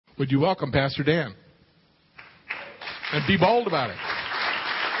Would you welcome Pastor Dan? And be bold about it.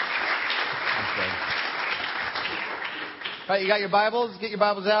 All right, you got your Bibles? Get your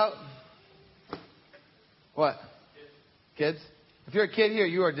Bibles out. What? Kids? If you're a kid here,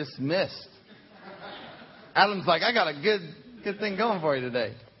 you are dismissed. Adam's like, I got a good thing going for you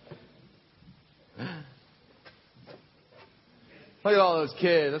today. Look at all those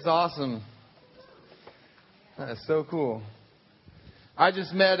kids. That's awesome. That is so cool. I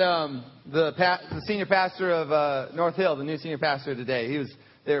just met the senior pastor of North Hill, the new senior pastor today.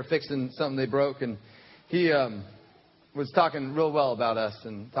 They were fixing something they broke, and he was talking real well about us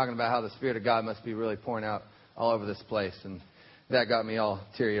and talking about how the Spirit of God must be really pouring out all over this place. And that got me all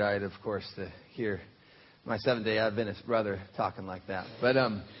teary-eyed, of course, to hear my 7-day Adventist brother talking like that. But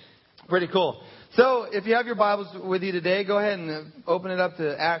pretty cool. So if you have your Bibles with you today, go ahead and open it up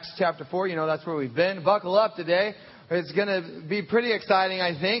to Acts chapter 4. You know, that's where we've been. Buckle up today. It's going to be pretty exciting,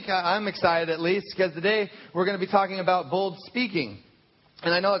 I think. I'm excited at least, because today we're going to be talking about bold speaking.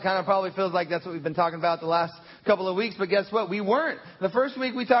 And I know it kind of probably feels like that's what we've been talking about the last couple of weeks, but guess what? We weren't. The first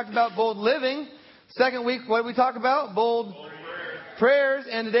week we talked about bold living. Second week, what did we talk about? Bold prayers.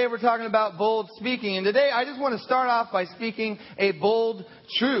 And today we're talking about bold speaking. And today I just want to start off by speaking a bold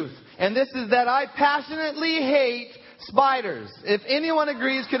truth. And this is that I passionately hate spiders. If anyone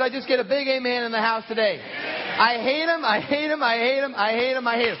agrees, could I just get a big amen in the house today? I hate them. I hate them. I hate them. I hate them.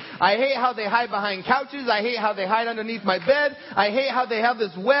 I hate them. I hate how they hide behind couches. I hate how they hide underneath my bed. I hate how they have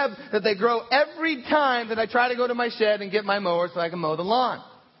this web that they grow every time that I try to go to my shed and get my mower so I can mow the lawn.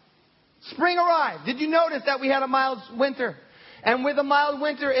 Spring arrived. Did you notice that we had a mild winter? And with a mild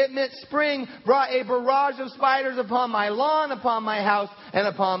winter, it meant spring brought a barrage of spiders upon my lawn, upon my house, and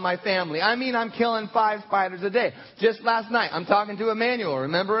upon my family. I mean, I'm killing 5 spiders a day. Just last night, I'm talking to Emmanuel.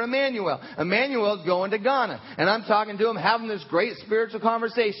 Remember Emmanuel? Emmanuel's going to Ghana. And I'm talking to him, having this great spiritual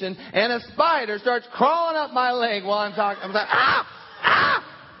conversation, and a spider starts crawling up my leg while I'm talking. I'm like, ah! Ah!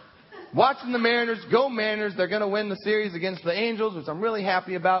 Watching the Mariners. Go Mariners. They're going to win the series against the Angels, which I'm really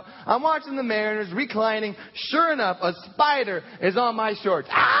happy about. I'm watching the Mariners reclining. Sure enough, a spider is on my shorts.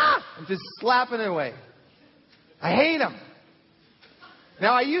 Ah! I'm just slapping it away. I hate them.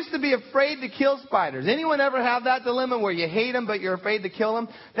 Now, I used to be afraid to kill spiders. Anyone ever have that dilemma where you hate them, but you're afraid to kill them?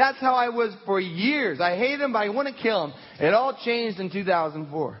 That's how I was for years. I hate them, but I want to kill them. It all changed in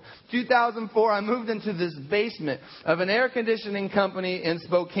 2004. 2004, I moved into this basement of an air conditioning company in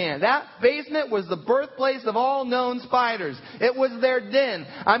Spokane. That basement was the birthplace of all known spiders. It was their den.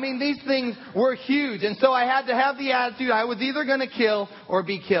 I mean, these things were huge. And so I had to have the attitude I was either going to kill or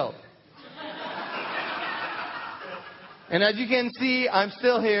be killed. And as you can see, I'm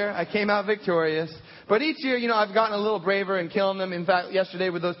still here. I came out victorious. But each year, I've gotten a little braver in killing them. In fact, yesterday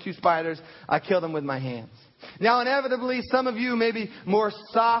with those 2 spiders, I killed them with my hands. Now, inevitably, some of you, maybe more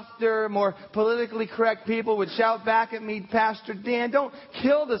softer, more politically correct people would shout back at me, Pastor Dan, don't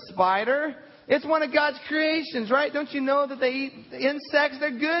kill the spider. It's one of God's creations, right? Don't you know that they eat insects?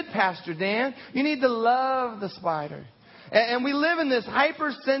 They're good, Pastor Dan. You need to love the spider. And we live in this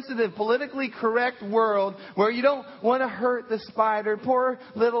hypersensitive, politically correct world where you don't want to hurt the spider. Poor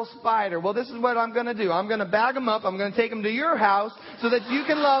little spider. Well, this is what I'm going to do. I'm going to bag them up. I'm going to take them to your house so that you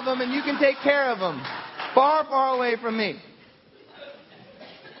can love them and you can take care of them. Far, far away from me.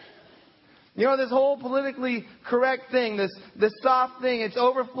 This whole politically correct thing, this soft thing, it's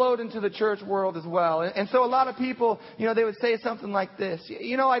overflowed into the church world as well. And so a lot of people, they would say something like this.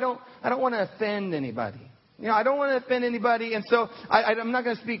 I don't want to offend anybody. I don't want to offend anybody, and so I'm not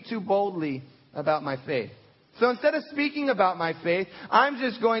going to speak too boldly about my faith. So instead of speaking about my faith, I'm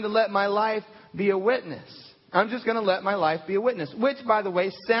just going to let my life be a witness. I'm just going to let my life be a witness, which, by the way,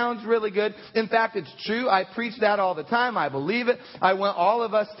 sounds really good. In fact, it's true. I preach that all the time. I believe it. I want all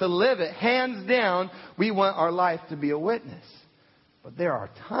of us to live it. Hands down, we want our life to be a witness. But there are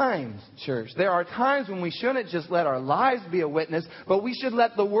times, church, there are times when we shouldn't just let our lives be a witness, but we should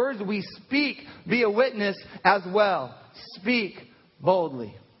let the words we speak be a witness as well. Speak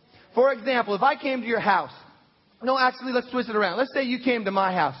boldly. For example, if I came to your house, let's twist it around. Let's say you came to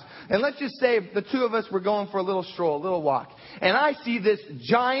my house, and let's just say the 2 of us were going for a little stroll, a little walk, and I see this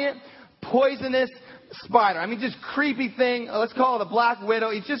giant, poisonous spider. I mean, just creepy thing. Let's call it a black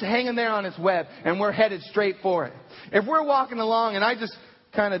widow. He's just hanging there on its web, and we're headed straight for it. If we're walking along and I just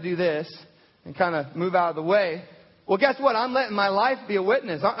kind of do this and kind of move out of the way, well, guess what? I'm letting my life be a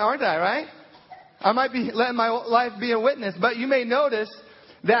witness, aren't I, right? I might be letting my life be a witness, but you may notice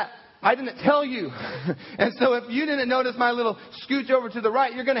that I didn't tell you. And so if you didn't notice my little scooch over to the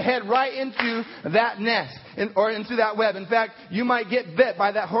right, you're going to head right into that nest or into that web. In fact, you might get bit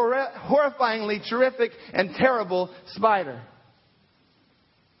by that horrifyingly terrific and terrible spider.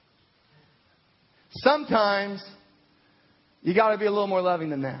 Sometimes you got to be a little more loving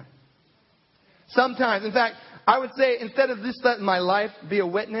than that. Sometimes, in fact, I would say instead of just letting my life be a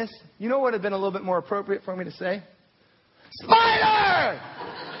witness, you know what would have been a little bit more appropriate for me to say? Spider!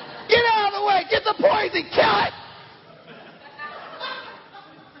 Get out of the way! Get the poison! Kill it!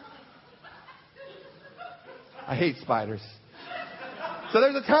 I hate spiders. So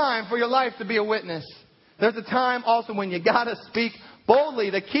there's a time for your life to be a witness. There's a time also when you got to speak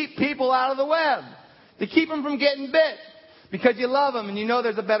boldly to keep people out of the web. To keep them from getting bit. Because you love them and you know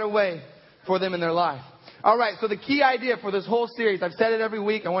there's a better way for them in their life. All right, so the key idea for this whole series, I've said it every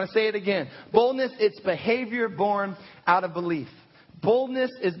week. I want to say it again. Boldness, it's behavior born out of belief.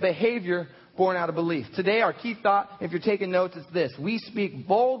 Boldness is behavior born out of belief. Today, our key thought, if you're taking notes, is this. We speak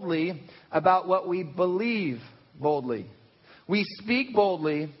boldly about what we believe boldly. We speak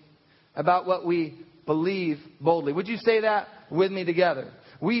boldly about what we believe boldly. Would you say that with me together?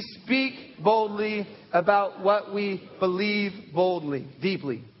 We speak boldly about what we believe boldly,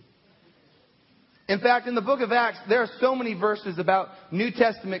 deeply. In fact, in the book of Acts, there are so many verses about New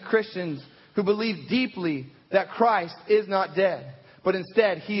Testament Christians who believe deeply that Christ is not dead, but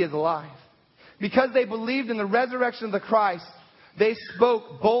instead He is alive. Because they believed in the resurrection of the Christ, they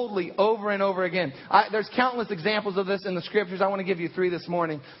spoke boldly over and over again. There's countless examples of this in the Scriptures. I want to give you 3 this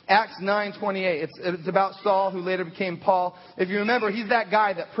morning. Acts 9:28. It's about Saul, who later became Paul. If you remember, he's that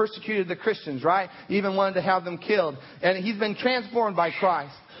guy that persecuted the Christians, right? He even wanted to have them killed. And he's been transformed by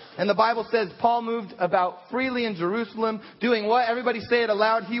Christ. And the Bible says Paul moved about freely in Jerusalem, doing what? Everybody say it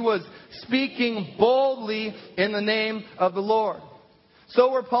aloud. He was speaking boldly in the name of the Lord.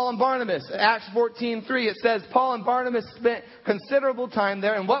 So were Paul and Barnabas. Acts 14:3, it says Paul and Barnabas spent considerable time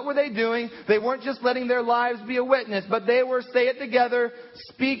there. And what were they doing? They weren't just letting their lives be a witness, but they were, say it together,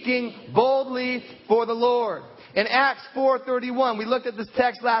 speaking boldly for the Lord. In Acts 4:31, we looked at this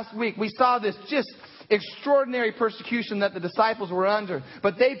text last week. We saw this just extraordinary persecution that the disciples were under.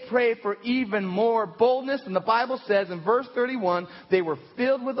 But they prayed for even more boldness. And the Bible says in verse 31, they were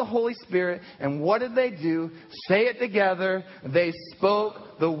filled with the Holy Spirit. And what did they do? Say it together. They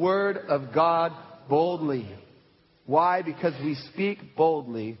spoke the word of God boldly. Why? Because we speak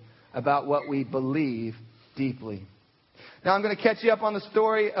boldly about what we believe deeply. Now, I'm going to catch you up on the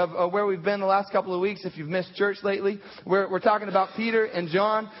story of where we've been the last couple of weeks if you've missed church lately. We're talking about Peter and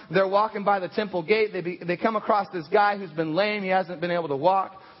John. They're walking by the temple gate. They come across this guy who's been lame. He hasn't been able to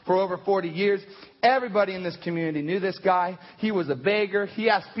walk for over 40 years. Everybody in this community knew this guy. He was a beggar.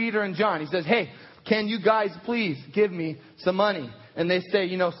 He asked Peter and John. He says, hey, can you guys please give me some money? And they say,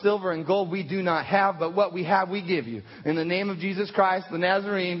 silver and gold we do not have, but what we have we give you. In the name of Jesus Christ, the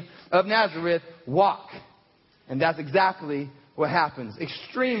Nazarene of Nazareth, walk. And that's exactly what happens.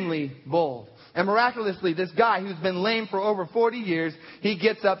 Extremely bold. And miraculously, this guy who's been lame for over 40 years, he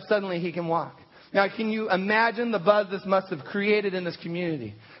gets up, suddenly he can walk. Now, can you imagine the buzz this must have created in this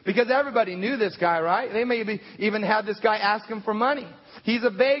community? Because everybody knew this guy, right? They maybe even had this guy ask him for money. He's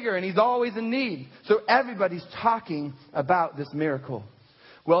a beggar and he's always in need. So everybody's talking about this miracle.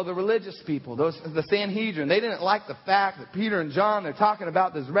 Well, the religious people, the Sanhedrin, they didn't like the fact that Peter and John, they're talking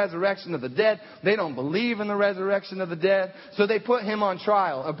about this resurrection of the dead. They don't believe in the resurrection of the dead. So they put him on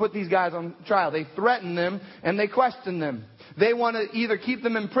trial, or put these guys on trial. They threaten them and they question them. They want to either keep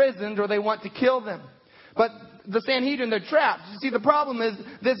them imprisoned or they want to kill them. But the Sanhedrin, they're trapped. You see, the problem is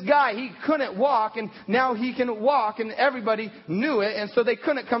this guy, he couldn't walk, and now he can walk, and everybody knew it, and so they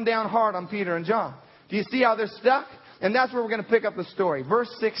couldn't come down hard on Peter and John. Do you see how they're stuck? And that's where we're going to pick up the story. Verse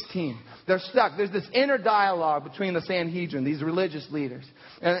 16. They're stuck. There's this inner dialogue between the Sanhedrin, these religious leaders.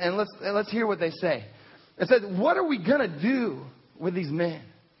 And let's hear what they say. It says, what are we going to do with these men?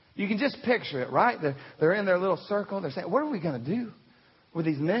 You can just picture it, right? They're in their little circle. They're saying, what are we going to do with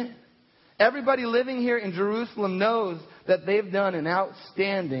these men? Everybody living here in Jerusalem knows that they've done an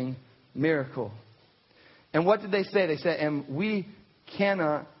outstanding miracle. And what did they say? They said, and we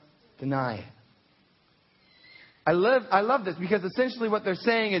cannot deny it. I love this because essentially what they're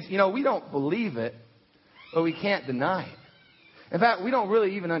saying is, we don't believe it, but we can't deny it. In fact, we don't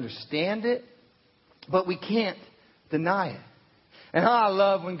really even understand it, but we can't deny it. And how I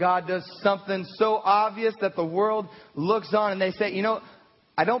love when God does something so obvious that the world looks on and they say,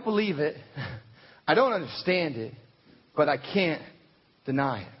 I don't believe it, I don't understand it, but I can't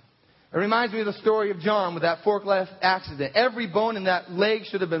deny it. It reminds me of the story of John with that forklift accident. Every bone in that leg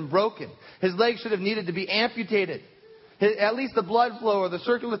should have been broken. His leg should have needed to be amputated. At least the blood flow or the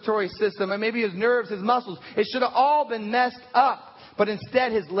circulatory system, and maybe his nerves, his muscles, it should have all been messed up. But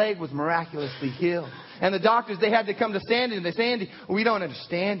instead, his leg was miraculously healed. And the doctors, they had to come to Sandy and they say, Andy, we don't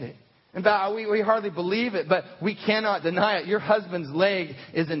understand it. In fact, we hardly believe it, but we cannot deny it. Your husband's leg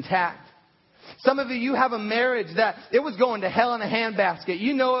is intact. Some of you have a marriage that it was going to hell in a handbasket.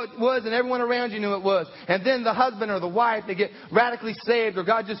 You know it was, and everyone around you knew it was. And then the husband or the wife, they get radically saved, or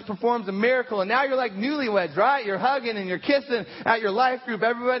God just performs a miracle. And now you're like newlyweds, right? You're hugging and you're kissing at your life group.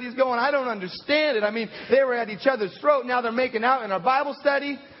 Everybody's going, I don't understand it. I mean, they were at each other's throat. Now they're making out in our Bible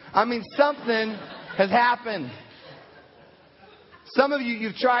study. I mean, something has happened. Some of you,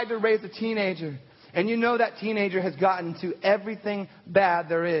 you've tried to raise a teenager. And you know that teenager has gotten to everything bad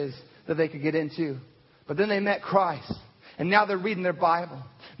there is that they could get into. But then they met Christ. And now they're reading their Bible.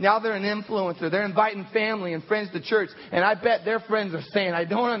 Now they're an influencer. They're inviting family and friends to church. And I bet their friends are saying, I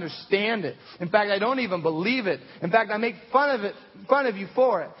don't understand it. In fact, I don't even believe it. In fact, I make fun of you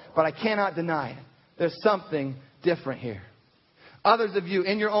for it. But I cannot deny it. There's something different here. Others of you,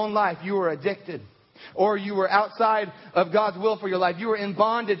 in your own life, you were addicted. Or you were outside of God's will for your life. You were in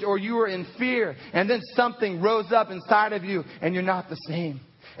bondage, or you were in fear. And then something rose up inside of you and you're not the same.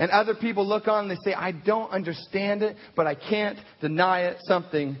 And other people look on and they say, I don't understand it, but I can't deny it.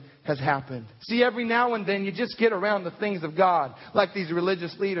 Something has happened. See, every now and then you just get around the things of God like these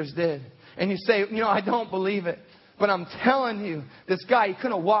religious leaders did. And you say, I don't believe it. But I'm telling you, this guy, he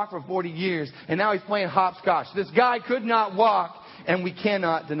couldn't walk for 40 years. And now he's playing hopscotch. This guy could not walk, and we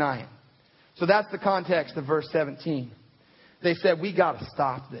cannot deny it. So that's the context of verse 17. They said, we got to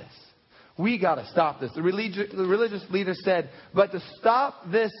stop this. We got to stop this. The religious leader said, but to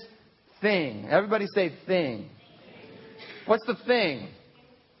stop this thing. Everybody say thing. What's the thing?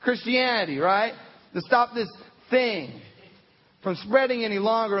 Christianity, right? To stop this thing from spreading any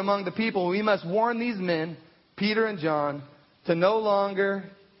longer among the people, we must warn these men, Peter and John, to no longer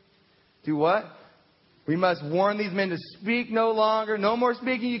do what? We must warn these men to speak no longer. No more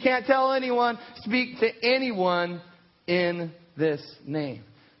speaking. You can't tell anyone. Speak to anyone in this name.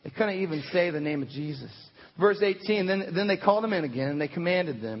 They couldn't even say the name of Jesus. Verse 18, then they called them in again and they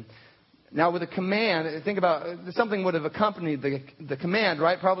commanded them. Now with a command, think about something would have accompanied the command,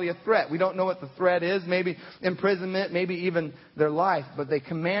 right? Probably a threat. We don't know what the threat is. Maybe imprisonment, maybe even their life. But they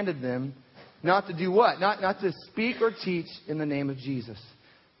commanded them not to do what? Not to speak or teach in the name of Jesus.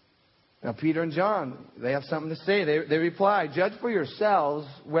 Now, Peter and John, they have something to say. They reply, judge for yourselves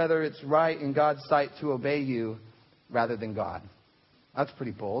whether it's right in God's sight to obey you rather than God. That's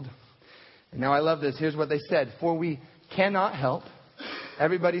pretty bold. And now I love this. Here's what they said. For we cannot help.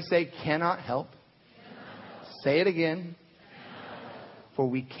 Everybody say cannot help. Say it again. For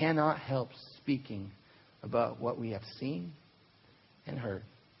we cannot help speaking about what we have seen and heard.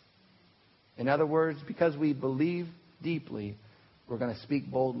 In other words, because we believe deeply, we're going to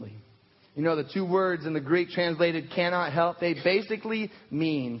speak boldly. The two words in the Greek translated cannot help, they basically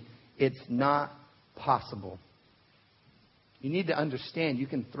mean it's not possible. You need to understand, you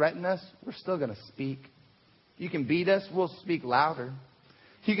can threaten us, we're still going to speak. You can beat us, we'll speak louder.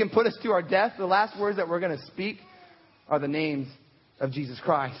 You can put us to our death, the last words that we're going to speak are the names of Jesus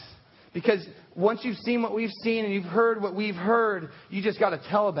Christ. Because once you've seen what we've seen and you've heard what we've heard, you just got to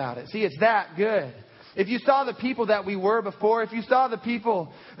tell about it. See, it's that good. If you saw the people that we were before, if you saw the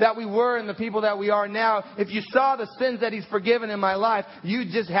people that we were and the people that we are now, if you saw the sins that He's forgiven in my life, you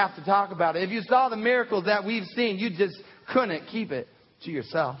just have to talk about it. If you saw the miracles that we've seen, you just couldn't keep it to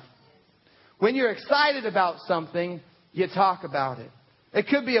yourself. When you're excited about something, you talk about it. It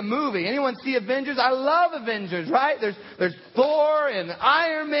could be a movie. Anyone see Avengers? I love Avengers, right? There's Thor and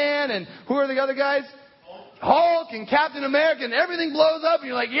Iron Man and who are the other guys? Hulk and Captain America, and everything blows up and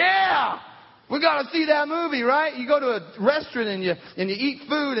you're like, yeah! We got to see that movie, right? You go to a restaurant and you eat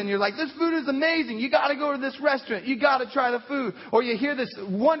food and you're like, this food is amazing. You got to go to this restaurant. You got to try the food. Or you hear this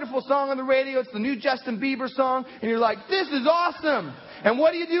wonderful song on the radio. It's the new Justin Bieber song. And you're like, this is awesome. And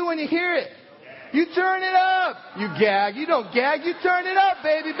what do you do when you hear it? You turn it up. You gag. You don't gag. You turn it up,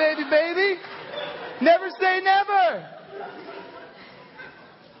 baby, baby, baby. Never say never.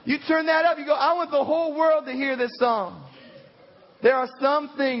 You turn that up. You go, I want the whole world to hear this song. There are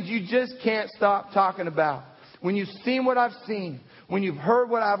some things you just can't stop talking about. When you've seen what I've seen, when you've heard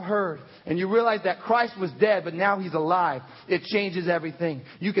what I've heard, and you realize that Christ was dead, but now He's alive, it changes everything.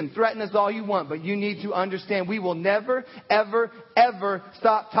 You can threaten us all you want, but you need to understand we will never, ever, ever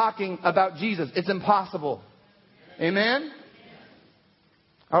stop talking about Jesus. It's impossible. Amen?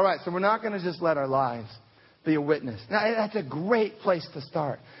 All right, so we're not going to just let our lives be a witness. Now, that's a great place to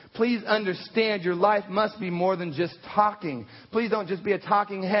start. Please understand your life must be more than just talking. Please don't just be a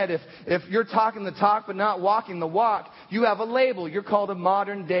talking head. If you're talking the talk but not walking the walk, you have a label. You're called a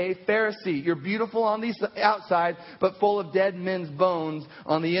modern day Pharisee. You're beautiful on the outside, but full of dead men's bones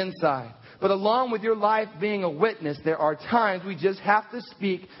on the inside. But along with your life being a witness, there are times we just have to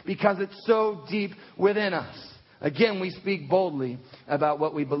speak because it's so deep within us. Again, we speak boldly about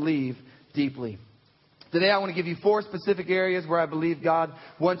what we believe deeply. Today I want to give you 4 specific areas where I believe God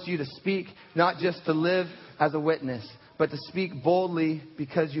wants you to speak, not just to live as a witness, but to speak boldly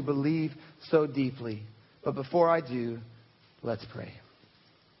because you believe so deeply. But before I do, let's pray.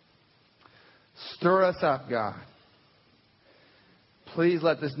 Stir us up, God. Please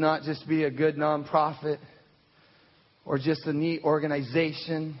let this not just be a good nonprofit or just a neat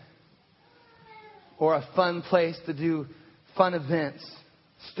organization or a fun place to do fun events.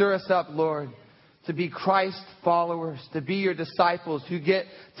 Stir us up, Lord, to be Christ followers, to be your disciples who get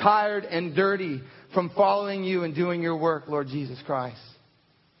tired and dirty from following you and doing your work, Lord Jesus Christ.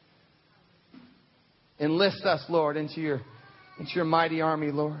 Enlist us, Lord, into your mighty army,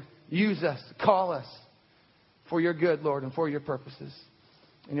 Lord. Use us, call us for your good, Lord, and for your purposes.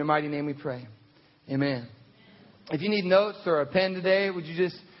 In your mighty name we pray. Amen. If you need notes or a pen today, would you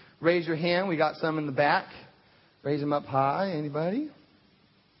just raise your hand? We got some in the back. Raise them up high. Anybody?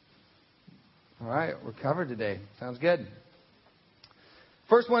 All right, we're covered today. Sounds good.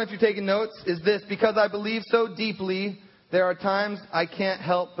 First one, if you're taking notes, is this. Because I believe so deeply, there are times I can't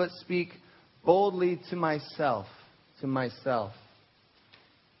help but speak boldly to myself. To myself.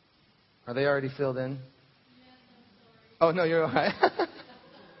 Are they already filled in? Oh, no, you're all right.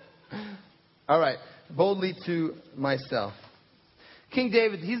 All right. Boldly to myself. King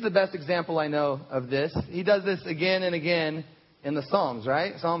David, he's the best example I know of this. He does this again and again in the Psalms,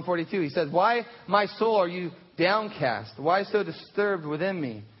 right? Psalm 42. He says, "Why, my soul, are you downcast? Why so disturbed within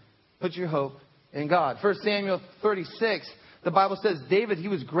me? Put your hope in God." 1 Samuel 36, the Bible says, David, he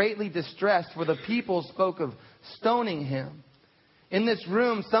was greatly distressed, for the people spoke of stoning him. In this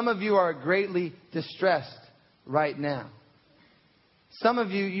room, some of you are greatly distressed right now. Some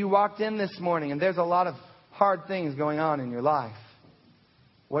of you, you walked in this morning and there's a lot of hard things going on in your life.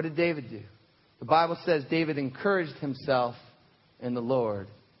 What did David do? The Bible says David encouraged himself in the Lord,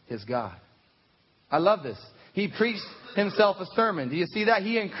 his God. I love this. He preached himself a sermon. Do you see that?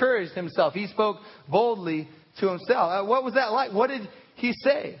 He encouraged himself. He spoke boldly to himself. What was that like? What did he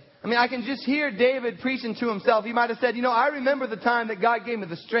say? I mean, I can just hear David preaching to himself. He might have said, I remember the time that God gave me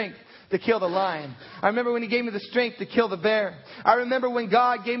the strength to kill the lion. I remember when he gave me the strength to kill the bear. I remember when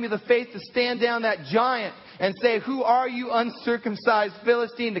God gave me the faith to stand down that giant and say, "Who are you, uncircumcised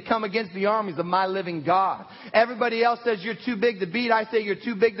Philistine, to come against the armies of my living God?" Everybody else says you're too big to beat. I say you're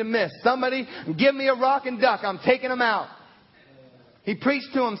too big to miss. Somebody give me a rock and duck. I'm taking them out. He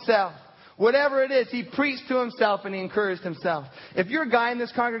preached to himself. Whatever it is, he preached to himself and he encouraged himself. If you're a guy in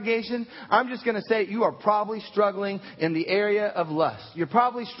this congregation, I'm just going to say you are probably struggling in the area of lust. You're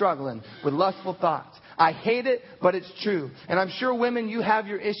probably struggling with lustful thoughts. I hate it, but it's true. And I'm sure women, you have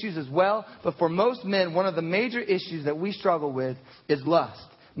your issues as well. But for most men, one of the major issues that we struggle with is lust.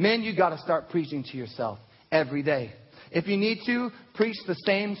 Men, you got to start preaching to yourself every day. If you need to, preach the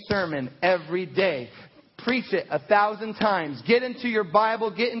same sermon every day. Preach it 1,000 times. Get into your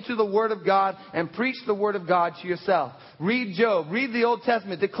Bible, get into the Word of God, and preach the Word of God to yourself. Read Job. Read the Old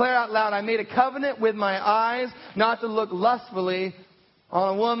Testament. Declare out loud, "I made a covenant with my eyes not to look lustfully on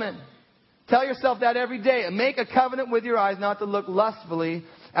a woman." Tell yourself that every day. Make a covenant with your eyes not to look lustfully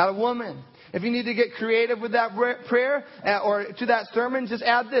at a woman. If you need to get creative with that prayer or to that sermon, just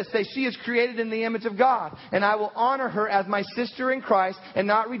add this. Say, "She is created in the image of God, and I will honor her as my sister in Christ and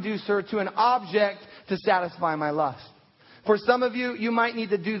not reduce her to an object to satisfy my lust." For some of you, you might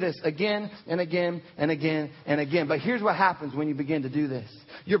need to do this again and again and again and again. But here's what happens when you begin to do this.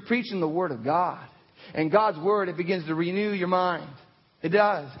 You're preaching the Word of God. And God's Word, it begins to renew your mind. It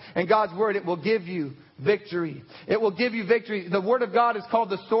does. And God's Word, it will give you victory. It will give you victory. The Word of God is called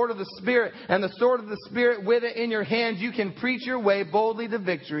the sword of the Spirit. And the sword of the Spirit, with it in your hand, you can preach your way boldly to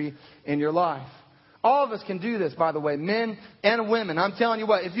victory in your life. All of us can do this, by the way, men and women. I'm telling you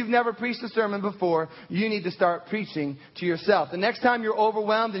what, if you've never preached a sermon before, you need to start preaching to yourself. The next time you're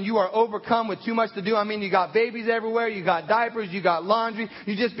overwhelmed and you are overcome with too much to do, you got babies everywhere, you got diapers, you got laundry,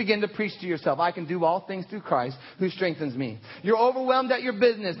 you just begin to preach to yourself. "I can do all things through Christ who strengthens me." You're overwhelmed at your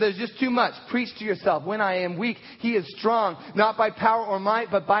business. There's just too much. Preach to yourself. "When I am weak, He is strong, not by power or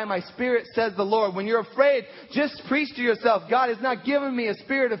might, but by my Spirit, says the Lord." When you're afraid, just preach to yourself. "God has not given me a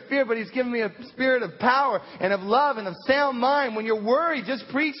spirit of fear, but He's given me a spirit of power and of love and of sound mind." When you're worried, just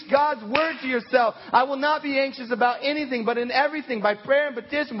preach God's Word to yourself. "I will not be anxious about anything, but in everything, by prayer and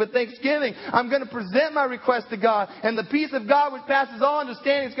petition, with thanksgiving, I'm going to present my request to God. And the peace of God, which passes all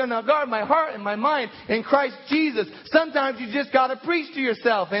understanding, is going to guard my heart and my mind in Christ Jesus." Sometimes you just got to preach to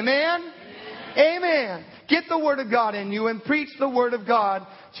yourself. Amen? Amen. Get the Word of God in you and preach the Word of God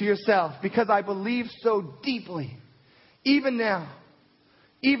to yourself. Because I believe so deeply, even now,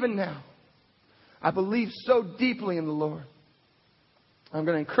 I believe so deeply in the Lord. I'm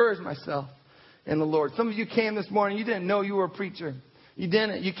going to encourage myself in the Lord. Some of you came this morning, you didn't know you were a preacher. You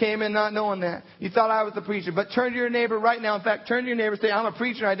didn't. You came in not knowing that. You thought I was the preacher. But turn to your neighbor right now. In fact, turn to your neighbor and say, I'm a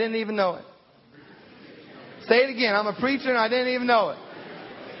preacher and I didn't even know it. Say it again. I'm a preacher and I didn't even know it.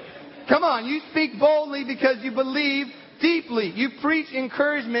 Come on. You speak boldly because you believe deeply. You preach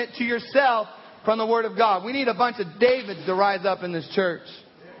encouragement to yourself from the Word of God. We need a bunch of Davids to rise up in this church.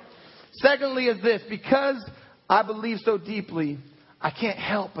 Secondly is this. Because I believe so deeply, I can't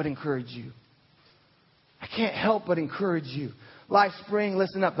help but encourage you. I can't help but encourage you. Life Spring,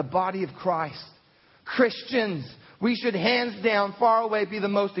 listen up. The body of Christ. Christians, we should hands down, far away, be the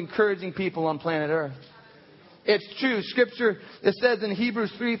most encouraging people on planet Earth. It's true. Scripture, it says in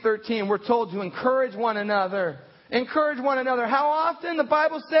Hebrews 3:13, we're told to encourage one another. Encourage one another. How often? The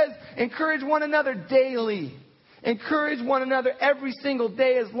Bible says encourage one another daily. Encourage one another every single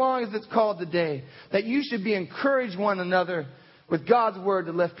day as long as it's called the day. That you should be encourage one another with God's Word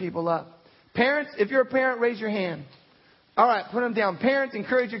to lift people up. Parents, if you're a parent, raise your hand. All right, put them down. Parents,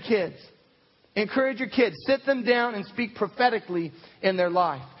 encourage your kids. Encourage your kids. Sit them down and speak prophetically in their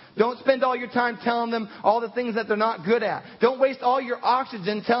life. Don't spend all your time telling them all the things that they're not good at. Don't waste all your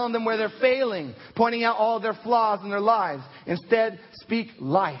oxygen telling them where they're failing, pointing out all their flaws in their lives. Instead, speak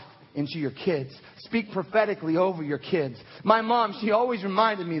life into your kids. Speak prophetically over your kids. My mom, she always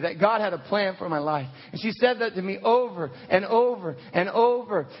reminded me that God had a plan for my life. And she said that to me over and over and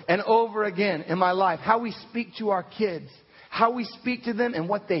over and over again in my life. How we speak to our kids, how we speak to them and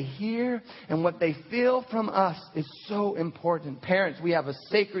what they hear and what they feel from us is so important. Parents, we have a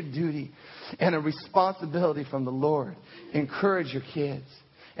sacred duty and a responsibility from the Lord. Encourage your kids.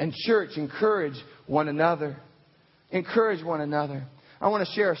 And church, encourage one another. Encourage one another. I want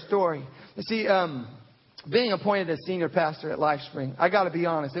to share a story. You see, being appointed as senior pastor at Life Spring, I got to be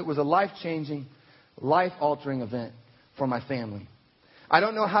honest, it was a life-changing, life-altering event for my family. I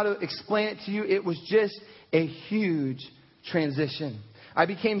don't know how to explain it to you. It was just a huge transition. I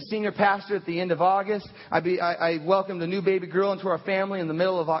became senior pastor at the end of August. I welcomed a new baby girl into our family in the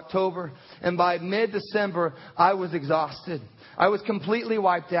middle of October. And by mid-December, I was exhausted. I was completely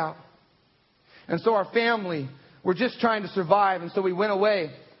wiped out. And so our family were just trying to survive. And so we went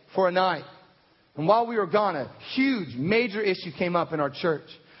away for a night. And while we were gone, a huge, major issue came up in our church.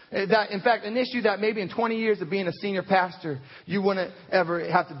 That, in fact, an issue that maybe in 20 years of being a senior pastor, you wouldn't ever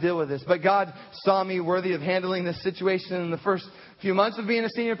have to deal with this. But God saw me worthy of handling this situation in the first few months of being a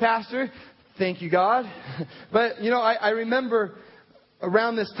senior pastor. Thank you, God. But, I remember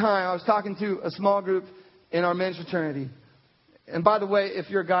around this time, I was talking to a small group in our men's fraternity. And by the way, if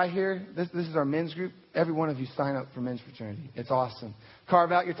you're a guy here, this is our men's group. Every one of you sign up for men's fraternity. It's awesome.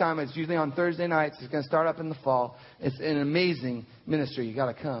 Carve out your time. It's usually on Thursday nights. It's going to start up in the fall. It's an amazing ministry. You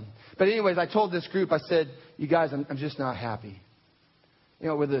got to come. But anyways, I told this group, I said, you guys, I'm just not happy.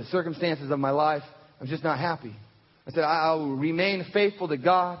 With the circumstances of my life, I'm just not happy. I said, I will remain faithful to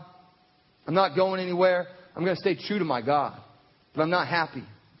God. I'm not going anywhere. I'm going to stay true to my God. But I'm not happy.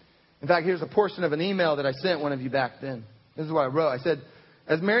 In fact, here's a portion of an email that I sent one of you back then. This is what I wrote. I said,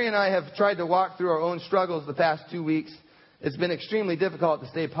 as Mary and I have tried to walk through our own struggles the past 2 weeks, it's been extremely difficult to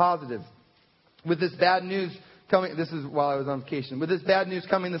stay positive. With this bad news coming, this is while I was on vacation. With this bad news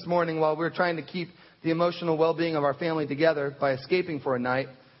coming this morning while we were trying to keep the emotional well-being of our family together by escaping for a night,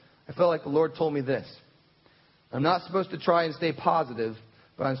 I felt like the Lord told me this. I'm not supposed to try and stay positive,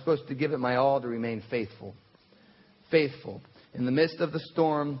 but I'm supposed to give it my all to remain faithful. Faithful. In the midst of the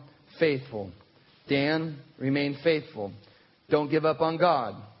storm, faithful. Dan, remain faithful. Don't give up on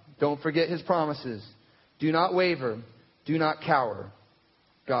God. Don't forget His promises. Do not waver. Do not cower.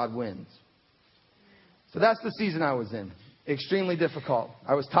 God wins. So that's the season I was in. Extremely difficult.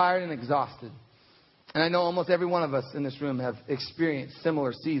 I was tired and exhausted. And I know almost every one of us in this room have experienced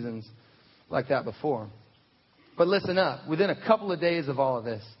similar seasons like that before. But listen up. Within a couple of days of all of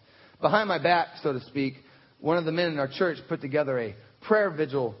this, behind my back, so to speak, one of the men in our church put together a prayer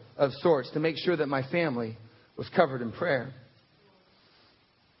vigil of sorts to make sure that my family was covered in prayer.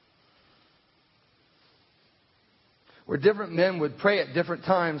 Where different men would pray at different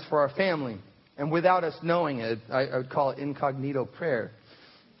times for our family. And without us knowing it, I would call it incognito prayer.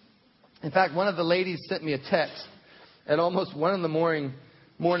 In fact, one of the ladies sent me a text at almost 1 in the morning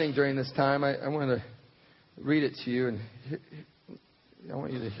during this time. I want to read it to you, and I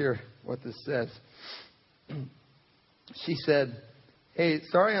want you to hear what this says. She said, hey,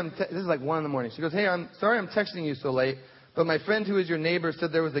 sorry, this is like 1 in the morning. She goes, hey, I'm sorry I'm texting you so late, but my friend who is your neighbor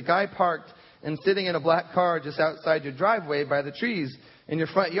said there was a guy parked and sitting in a black car just outside your driveway by the trees in your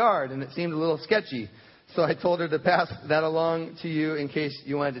front yard, and it seemed a little sketchy. So I told her to pass that along to you in case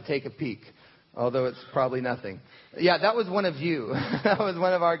you wanted to take a peek. although it's probably nothing. Yeah, that was one of you. That was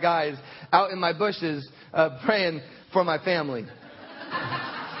one of our guys out in my bushes praying for my family.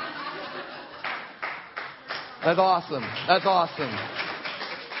 That's awesome. That's awesome.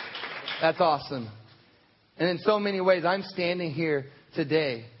 That's awesome. And in so many ways, I'm standing here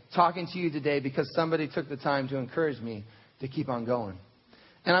today, talking to you today, because somebody took the time to encourage me to keep on going.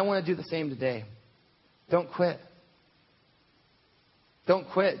 And I want to do the same today. Don't quit. Don't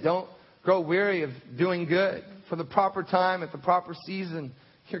quit. Don't grow weary of doing good. For the proper time, at the proper season,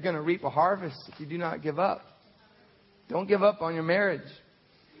 you're going to reap a harvest if you do not give up. Don't give up on your marriage.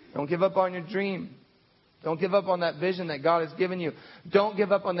 Don't give up on your dream. Don't give up on that vision that God has given you. Don't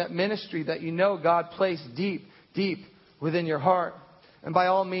give up on that ministry that you know God placed deep, deep within your heart. And by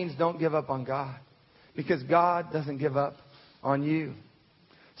all means, don't give up on God, because God doesn't give up on you.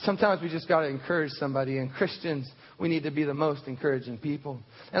 Sometimes we just got to encourage somebody. And Christians, we need to be the most encouraging people.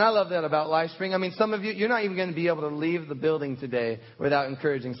 And I love that about LifeSpring. I mean, some of you, you're not even going to be able to leave the building today without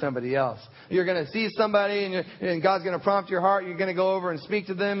encouraging somebody else. You're going to see somebody and God's going to prompt your heart. You're going to go over and speak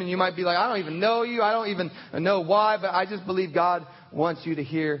to them. And you might be like, I don't even know you. I don't even know why. But I just believe God wants you to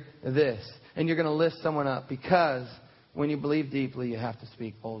hear this. And you're going to lift someone up, because when you believe deeply, you have to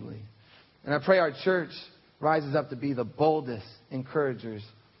speak boldly. And I pray our church rises up to be the boldest encouragers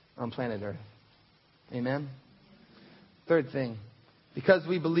on planet Earth. Amen. Third thing, because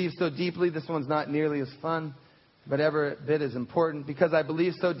we believe so deeply, this one's not nearly as fun, but every bit as important. Because I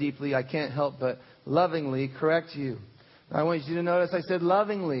believe so deeply, I can't help but lovingly correct you. I want you to notice I said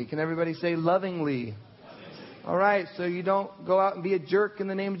lovingly. Can everybody say lovingly? All right, so you don't go out and be a jerk in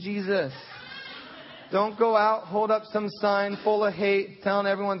the name of Jesus. Don't go out, hold up some sign full of hate, telling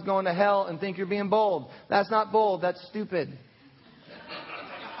everyone's going to hell and think you're being bold. That's not bold, that's stupid.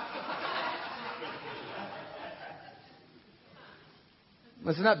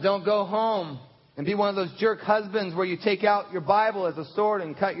 Listen up, don't go home and be one of those jerk husbands where you take out your Bible as a sword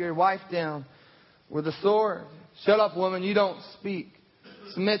and cut your wife down with a sword. Shut up, woman, you don't speak.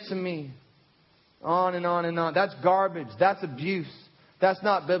 Submit to me. On and on and on. That's garbage. That's abuse. That's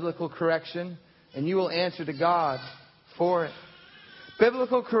not biblical correction. And you will answer to God for it.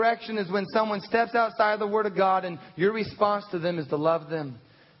 Biblical correction is when someone steps outside of the Word of God and your response to them is to love them.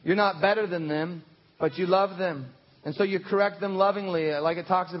 You're not better than them, but you love them. And so you correct them lovingly, like it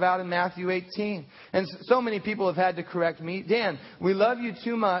talks about in Matthew 18. And so many people have had to correct me. Dan, we love you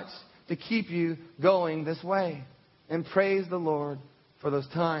too much to keep you going this way. And praise the Lord for those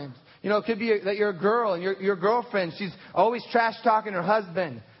times. You know, it could be that you're a girl and your girlfriend, she's always trash talking her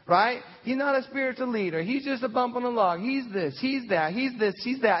husband, right? He's not a spiritual leader. He's just a bump on the log. He's this, he's that, he's this,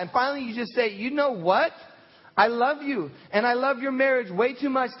 he's that. And finally you just say, you know what? I love you, and I love your marriage way too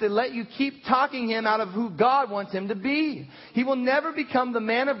much to let you keep talking him out of who God wants him to be. He will never become the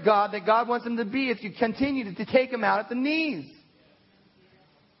man of God that God wants him to be if you continue to take him out at the knees.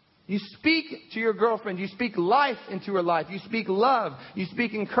 You speak to your girlfriend. You speak life into her life. You speak love. You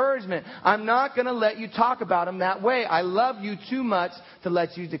speak encouragement. I'm not going to let you talk about him that way. I love you too much to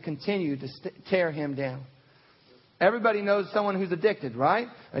let you to continue to tear him down. Everybody knows someone who's addicted, right?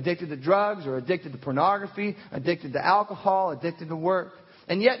 Addicted to drugs or addicted to pornography, addicted to alcohol, addicted to work.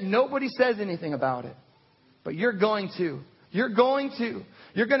 And yet nobody says anything about it. But you're going to. You're going to.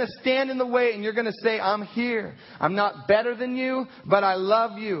 You're going to stand in the way and you're going to say, I'm here. I'm not better than you, but I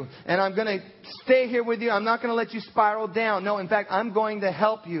love you. And I'm going to stay here with you. I'm not going to let you spiral down. No, in fact, I'm going to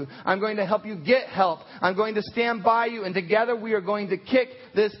help you. I'm going to help you get help. I'm going to stand by you. And together we are going to kick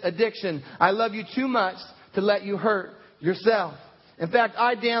this addiction. I love you too much to let you hurt yourself. In fact,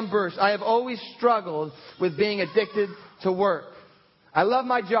 Dan Bursch, I have always struggled with being addicted to work. I love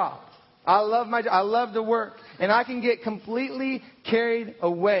my job. I love to work. And I can get completely carried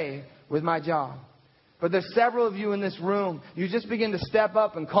away with my job. But there's several of you in this room, you just begin to step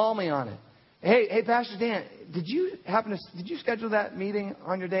up and call me on it. Hey, Pastor Dan, did you schedule that meeting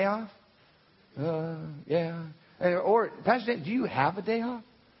on your day off? Yeah. Or, Pastor Dan, do you have a day off?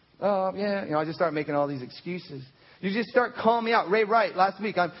 Oh, yeah. I just start making all these excuses. You just start calling me out. Ray Wright, last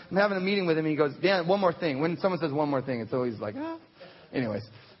week, I'm having a meeting with him. And he goes, Dan, one more thing. When someone says one more thing, it's always like, ah. Anyways,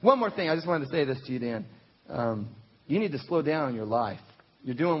 one more thing. I just wanted to say this to you, Dan. You need to slow down in your life.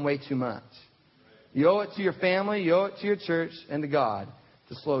 You're doing way too much. You owe it to your family, you owe it to your church, and to God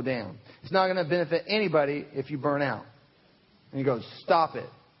to slow down. It's not going to benefit anybody if you burn out. And he goes, stop it.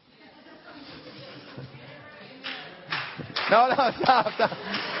 No, stop.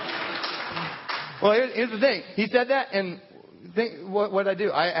 Well, here's the thing. He said that, and what did I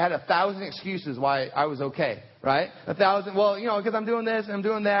do? I had 1,000 excuses why I was okay, right? 1,000. Well, because I'm doing this and I'm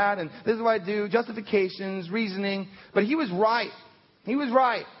doing that, and this is what I do. Justifications, reasoning. But he was right. He was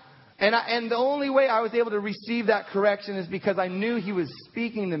right. And the only way I was able to receive that correction is because I knew he was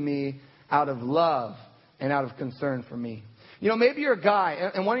speaking to me out of love and out of concern for me. You know, maybe you're a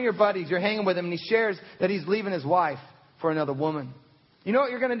guy and one of your buddies, you're hanging with him and he shares that he's leaving his wife for another woman. You know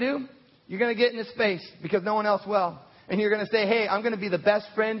what you're going to do? You're going to get in his face because no one else will. And you're going to say, hey, I'm going to be the best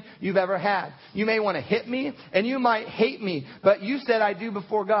friend you've ever had. You may want to hit me and you might hate me, but you said I do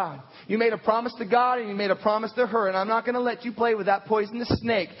before God. You made a promise to God and you made a promise to her. And I'm not going to let you play with that poisonous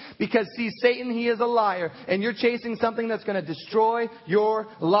snake because, see, Satan, he is a liar. And you're chasing something that's going to destroy your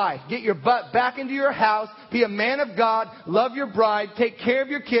life. Get your butt back into your house. Be a man of God. Love your bride. Take care of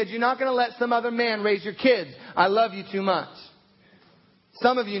your kids. You're not going to let some other man raise your kids. I love you too much.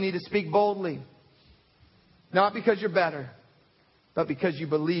 Some of you need to speak boldly. Not because you're better, but because you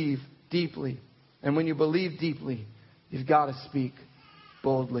believe deeply. And when you believe deeply, you've got to speak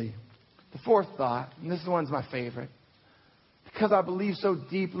boldly. The fourth thought, and this one's my favorite. Because I believe so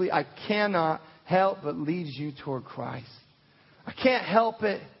deeply, I cannot help but lead you toward Christ. I can't help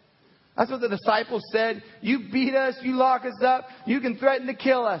it. That's what the disciples said. You beat us, you lock us up, you can threaten to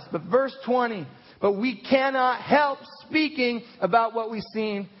kill us. But verse 20, but we cannot help speaking about what we've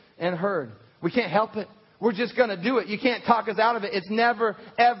seen and heard. We can't help it. We're just going to do it. You can't talk us out of it. It's never,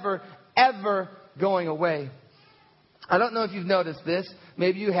 ever, ever going away. I don't know if you've noticed this.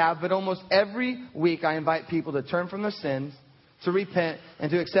 Maybe you have. But almost every week I invite people to turn from their sins, to repent,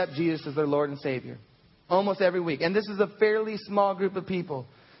 and to accept Jesus as their Lord and Savior. Almost every week. And this is a fairly small group of people.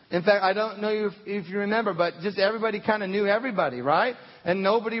 In fact, I don't know if you remember, but just everybody kind of knew everybody, right? And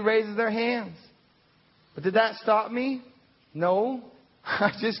nobody raises their hands. But did that stop me? No.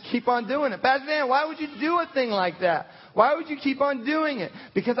 I just keep on doing it. Pastor Dan, why would you do a thing like that? Why would you keep on doing it?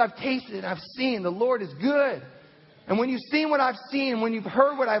 Because I've tasted and I've seen the Lord is good. And when you've seen what I've seen, when you've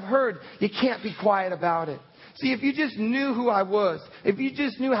heard what I've heard, you can't be quiet about it. See, if you just knew who I was, if you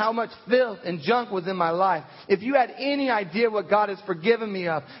just knew how much filth and junk was in my life, if you had any idea what God has forgiven me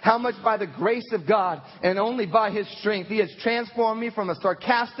of, how much by the grace of God and only by His strength, He has transformed me from a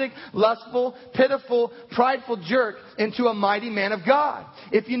sarcastic, lustful, pitiful, prideful jerk into a mighty man of God.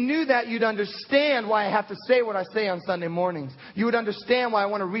 If you knew that, you'd understand why I have to say what I say on Sunday mornings. You would understand why I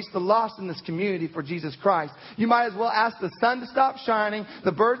want to reach the lost in this community for Jesus Christ. You might as well ask the sun to stop shining,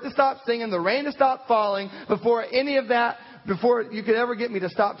 the birds to stop singing, the rain to stop falling, before any of that, before you could ever get me to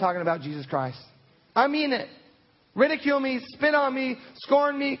stop talking about Jesus Christ. I mean it. Ridicule me, spit on me,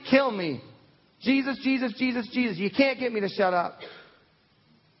 scorn me, kill me. Jesus, Jesus, Jesus, Jesus. You can't get me to shut up.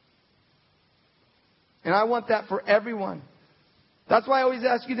 And I want that for everyone. That's why I always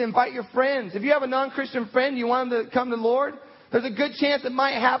ask you to invite your friends. If you have a non-Christian friend, you want them to come to the Lord, there's a good chance it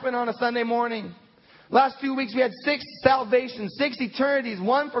might happen on a Sunday morning. Last 2 weeks we had 6 salvations, 6 eternities,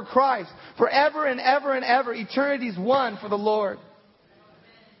 1 for Christ. Forever and ever and ever, eternities 1 for the Lord.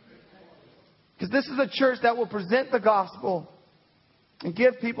 Because this is a church that will present the gospel and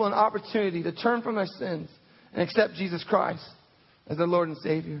give people an opportunity to turn from their sins and accept Jesus Christ as their Lord and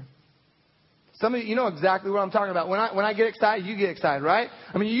Savior. Some of you know exactly what I'm talking about. When I get excited, you get excited, right?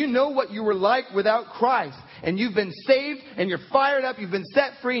 I mean, you know what you were like without Christ. And you've been saved and you're fired up. You've been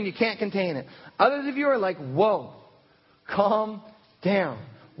set free and you can't contain it. Others of you are like, whoa, calm down.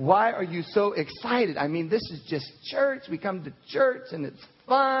 Why are you so excited? I mean, this is just church. We come to church and it's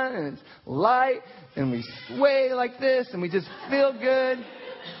fun and it's light and we sway like this and we just feel good.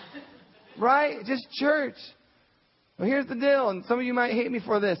 Right? Just church. Well, here's the deal, and some of you might hate me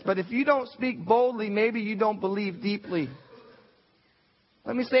for this, but if you don't speak boldly, maybe you don't believe deeply.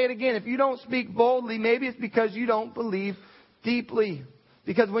 Let me say it again. If you don't speak boldly, maybe it's because you don't believe deeply.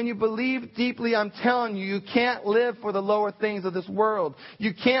 Because when you believe deeply, I'm telling you, you can't live for the lower things of this world.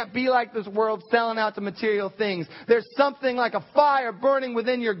 You can't be like this world selling out to material things. There's something like a fire burning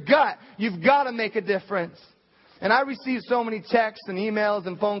within your gut. You've got to make a difference. And I received so many texts and emails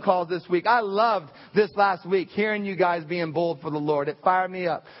and phone calls this week. I loved this last week, hearing you guys being bold for the Lord. It fired me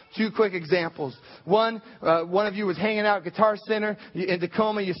up. 2 quick examples. One of you was hanging out at Guitar Center in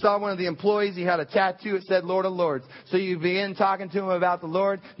Tacoma. You saw one of the employees. He had a tattoo. It said Lord of Lords. So you begin talking to him about the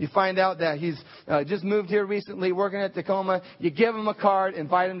Lord. You find out that he's just moved here recently, working at Tacoma. You give him a card,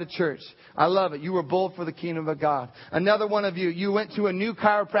 invite him to church. I love it. You were bold for the kingdom of God. Another one of you, you went to a new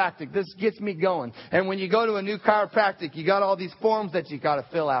chiropractic. This gets me going. And when you go to a new chiropractic, you got all these forms that you got to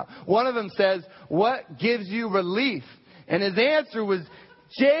fill out. One of them says, what gives you relief? And his answer was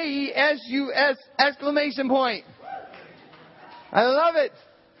JESUS exclamation point. I love it.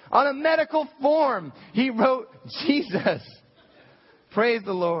 On a medical form, he wrote Jesus. Praise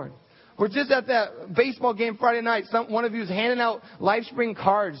the Lord. We're just at that baseball game Friday night. One of you is handing out LifeSpring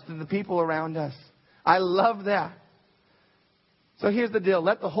cards to the people around us. I love that. So here's the deal.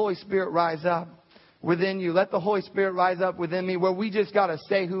 Let the Holy Spirit rise up within you. Let the Holy Spirit rise up within me, where we just got to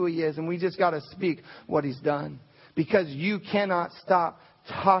say who He is and we just got to speak what He's done. Because you cannot stop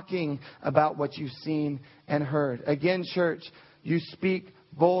talking about what you've seen and heard. Again, church, you speak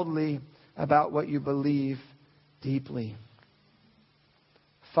boldly about what you believe deeply.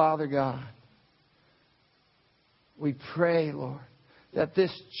 Father God, we pray, Lord, that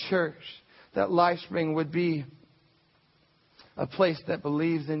this church, that LifeSpring would be a place that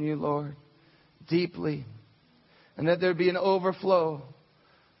believes in you, Lord, deeply. And that there be an overflow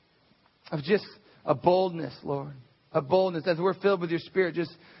of just a boldness, Lord. A boldness as we're filled with your Spirit.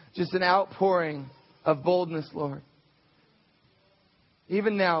 Just an outpouring of boldness, Lord.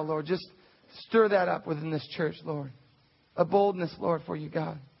 Even now, Lord, just stir that up within this church, Lord. A boldness, Lord, for you,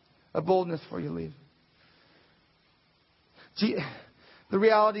 God. A boldness for you, lead. The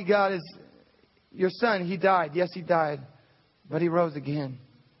reality, God, is your Son, He died. Yes, He died. But He rose again.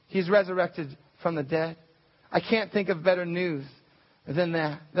 He's resurrected from the dead. I can't think of better news than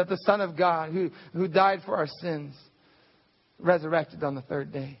that. That the Son of God, who died for our sins, resurrected on the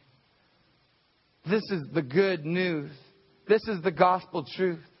third day. This is the good news. This is the gospel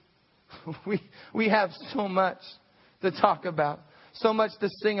truth. We have so much to talk about. So much to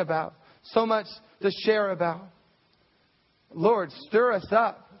sing about. So much to share about. Lord, stir us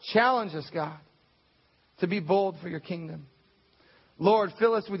up. Challenge us, God, to be bold for your kingdom. Lord,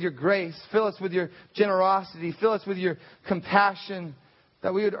 fill us with your grace. Fill us with your generosity. Fill us with your compassion.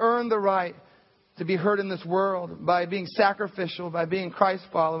 That we would earn the right to be heard in this world by being sacrificial, by being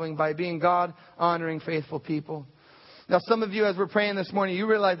Christ-following, by being God-honoring, faithful people. Now, some of you, as we're praying this morning, you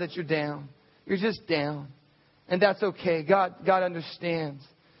realize that you're down. You're just down. And that's okay. God understands.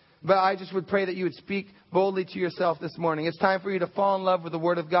 But I just would pray that you would speak boldly to yourself this morning. It's time for you to fall in love with the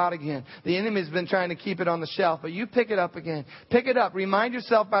Word of God again. The enemy's been trying to keep it on the shelf, but you pick it up again. Pick it up. Remind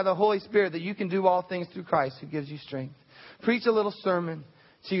yourself by the Holy Spirit that you can do all things through Christ who gives you strength. Preach a little sermon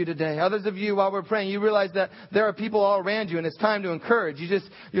to you today. Others of you, while we're praying, you realize that there are people all around you and it's time to encourage.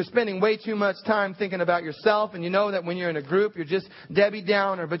 You're spending way too much time thinking about yourself, and you know that when you're in a group, you're just Debbie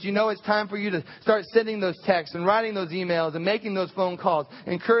Downer, but you know it's time for you to start sending those texts and writing those emails and making those phone calls,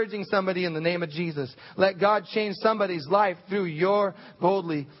 encouraging somebody in the name of Jesus. Let God change somebody's life through your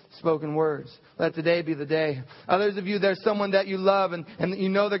boldly spoken words. Let today be the day. Others of you, there's someone that you love and you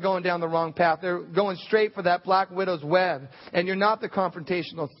know they're going down the wrong path. They're going straight for that black widow's web. And you're not the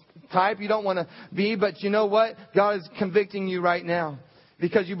confrontational type. You don't want to be. But you know what? God is convicting you right now.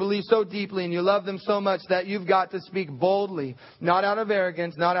 Because you believe so deeply and you love them so much that you've got to speak boldly. Not out of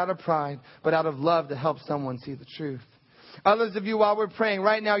arrogance, not out of pride, but out of love to help someone see the truth. Others of you, while we're praying,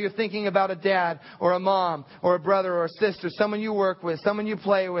 right now you're thinking about a dad or a mom or a brother or a sister, someone you work with, someone you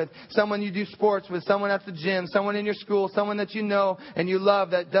play with, someone you do sports with, someone at the gym, someone in your school, someone that you know and you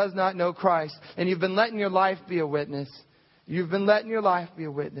love that does not know Christ. And you've been letting your life be a witness. You've been letting your life be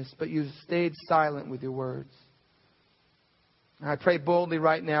a witness, but you've stayed silent with your words. I pray boldly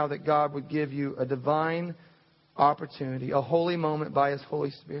right now that God would give you a divine opportunity, a holy moment by His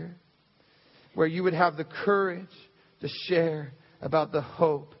Holy Spirit, where you would have the courage to share about the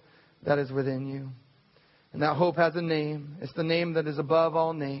hope that is within you. And that hope has a name. It's the name that is above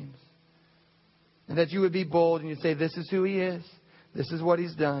all names. And that you would be bold and you'd say, this is who He is. This is what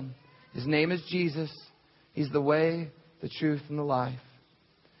He's done. His name is Jesus. He's the way, the truth, and the life.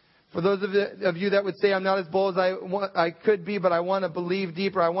 For those of you that would say, I'm not as bold as I could be, but I want to believe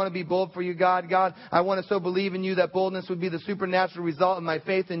deeper. I want to be bold for you, God. God, I want to so believe in you that boldness would be the supernatural result of my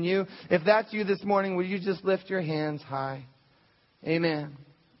faith in you. If that's you this morning, will you just lift your hands high? Amen.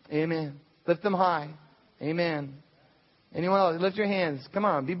 Amen. Lift them high. Amen. Anyone else? Lift your hands. Come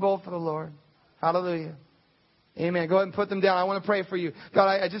on. Be bold for the Lord. Hallelujah. Amen. Go ahead and put them down. I want to pray for you. God,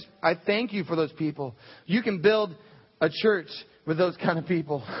 I thank you for those people. You can build a church with those kind of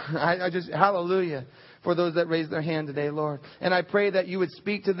people. Hallelujah, for those that raise their hand today, Lord. And I pray that you would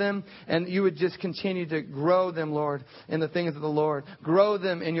speak to them and you would just continue to grow them, Lord, in the things of the Lord. Grow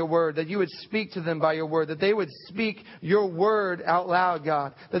them in your word, that you would speak to them by your word, that they would speak your word out loud,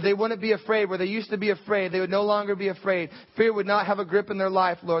 God. That they wouldn't be afraid where they used to be afraid. They would no longer be afraid. Fear would not have a grip in their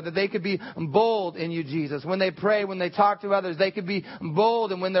life, Lord. That they could be bold in you, Jesus. When they pray, when they talk to others, they could be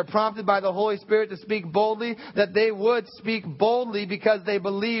bold. And when they're prompted by the Holy Spirit to speak boldly, that they would speak boldly because they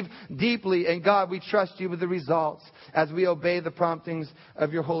believe deeply. And God, we trust you with the results as we obey the promptings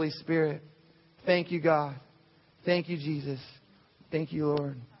of your Holy Spirit. Thank you, God. Thank you, Jesus. Thank you,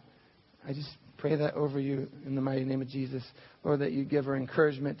 Lord. I just Pray that over you in the mighty name of Jesus. Lord, that you give her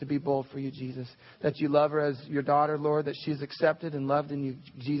encouragement to be bold for you, Jesus. That you love her as your daughter, Lord, that she's accepted and loved in you,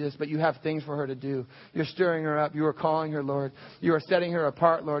 Jesus. But you have things for her to do. You're stirring her up. You are calling her, Lord. You are setting her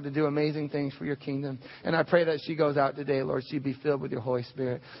apart, Lord, to do amazing things for your kingdom. And I pray that she goes out today, Lord, she be filled with your Holy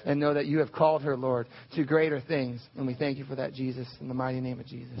Spirit. And know that you have called her, Lord, to greater things. And we thank you for that, Jesus, in the mighty name of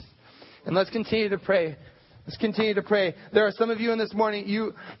Jesus. And let's continue to pray. Let's continue to pray. There are some of you in this morning,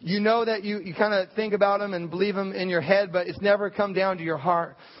 you know that you kind of think about them and believe them in your head, but it's never come down to your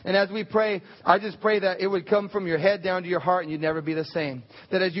heart. And as we pray, I just pray that it would come from your head down to your heart and you'd never be the same.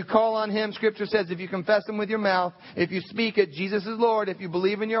 That as you call on Him, Scripture says, if you confess Him with your mouth, if you speak it, Jesus is Lord, if you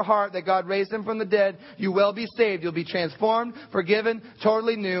believe in your heart that God raised Him from the dead, you will be saved. You'll be transformed, forgiven,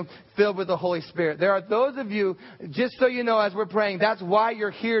 totally new, filled with the Holy Spirit. There are those of you, just so you know, as we're praying, that's why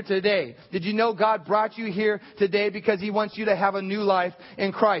you're here today. Did you know God brought you here today because He wants you to have a new life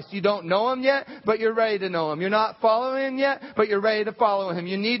in Christ? You don't know Him yet, but you're ready to know Him. You're not following Him yet, but you're ready to follow Him.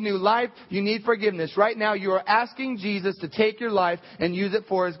 You need new life. You need forgiveness. Right now, you are asking Jesus to take your life and use it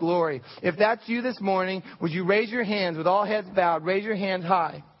for His glory. If that's you this morning, would you raise your hands with all heads bowed? Raise your hands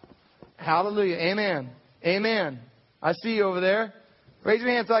high. Hallelujah. Amen. Amen. I see you over there. Raise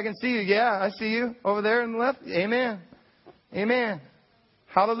your hand so I can see you. Yeah, I see you over there on the left. Amen. Amen.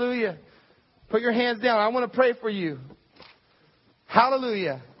 Hallelujah. Put your hands down. I want to pray for you.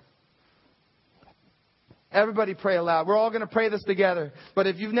 Hallelujah. Everybody pray aloud. We're all going to pray this together. But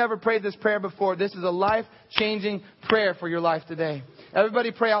if you've never prayed this prayer before, this is a life-changing prayer for your life today.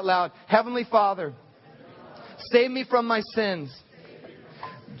 Everybody pray out loud. Heavenly Father, save me from my sins.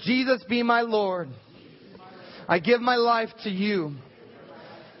 Jesus, be my Lord. I give my life to you.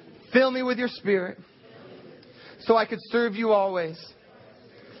 Fill me with your Spirit so I could serve you always.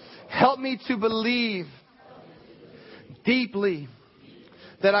 Help me to believe deeply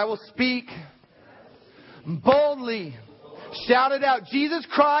that I will speak boldly. Shout it out. Jesus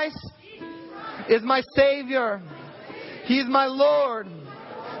Christ is my Savior. He is my Lord.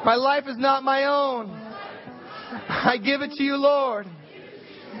 My life is not my own. I give it to you, Lord.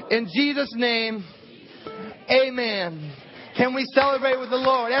 In Jesus' name, amen. Can we celebrate with the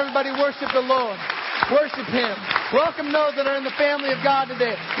Lord? Everybody worship the Lord. Worship Him. Welcome those that are in the family of God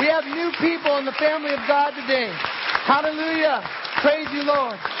today. We have new people in the family of God today. Hallelujah. Praise you,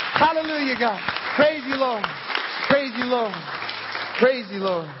 Lord. Hallelujah, God. Praise you, Lord. Praise you, Lord. Praise you,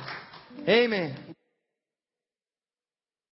 Lord. Amen.